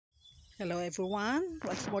Hello everyone,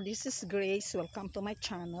 once more this is Grace. Welcome to my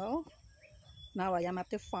channel. Now I am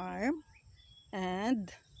at the farm,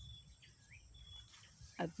 and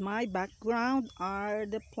at my background are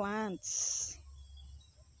the plants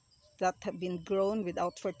that have been grown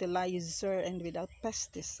without fertilizer and without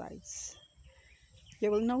pesticides.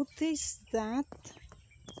 You will notice that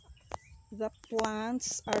the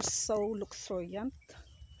plants are so luxuriant.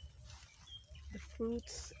 The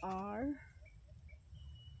fruits are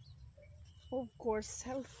of course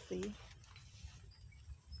healthy,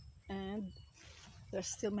 and there's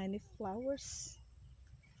still many flowers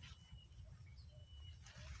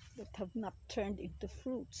that have not turned into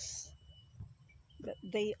fruits, but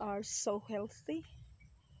they are so healthy,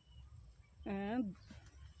 and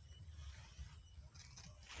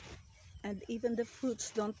even the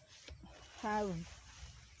fruits don't have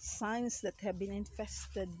signs that have been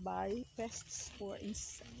infested by pests or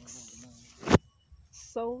insects.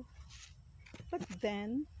 So but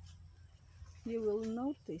then you will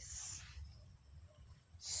notice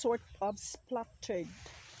sort of splattered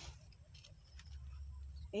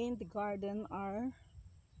in the garden are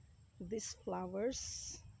these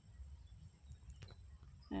flowers,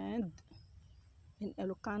 and in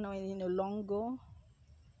Ilocano and in Ilonggo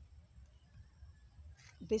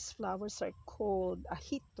these flowers are called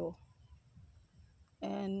Ahito,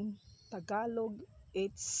 and Tagalog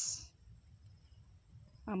it's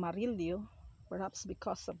Amarillo, perhaps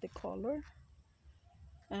because of the color,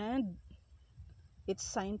 and its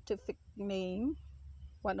scientific name,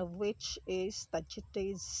 one of which is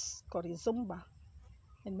Tagetes coryzumba,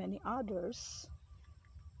 and many others,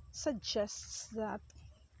 suggests that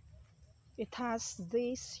it has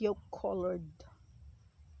these yolk-colored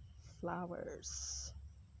flowers,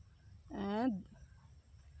 and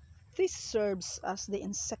this serves as the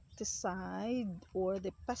insecticide or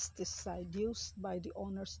the pesticide used by the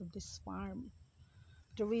owners of this farm.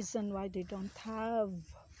 The reason why they don't have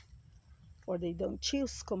or they don't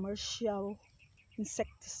choose commercial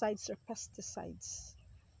insecticides or pesticides.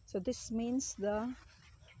 So this means the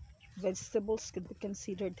vegetables could be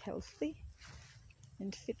considered healthy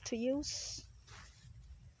and fit to use,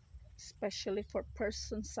 especially for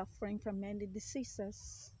persons suffering from many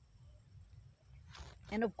diseases.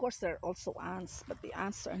 And of course there are also ants, but the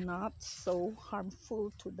ants are not so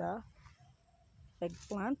harmful to the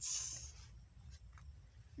eggplants.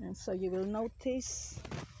 And so you will notice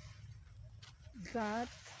that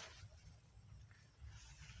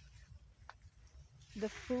the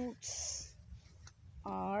fruits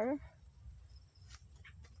are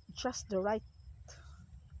just the right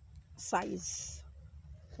size,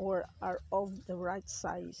 or are of the right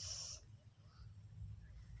size,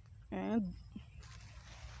 and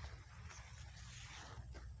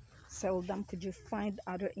seldom could you find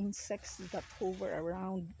other insects that hover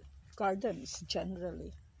around gardens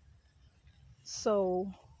generally. So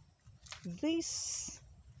this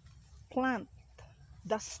plant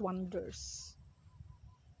does wonders.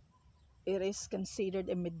 It is considered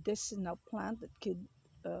a medicinal plant that could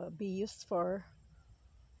be used for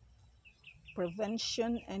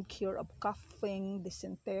prevention and cure of coughing,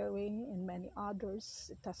 dysentery, and many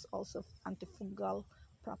others. It has also antifungal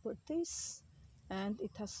properties, and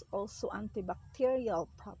it has also antibacterial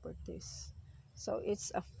properties. So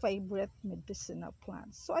it's a favorite medicinal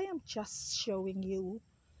plant. So I am just showing you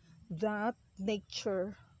that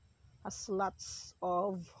nature has lots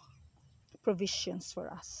of provisions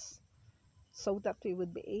for us, so that we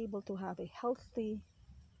would be able to have a healthy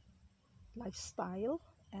lifestyle.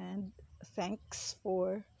 And thanks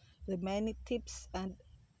for the many tips and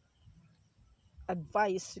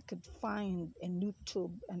advice you could find in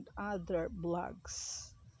YouTube and other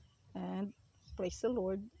blogs. And praise the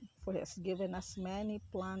Lord, for He has given us many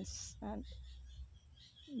plants and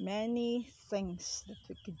many things that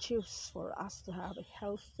we could use for us to have a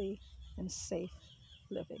healthy and safe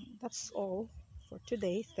living. That's all for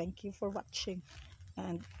today. Thank you for watching,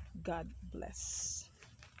 and God bless.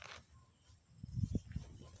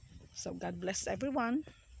 So God bless everyone.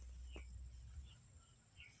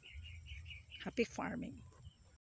 Happy farming.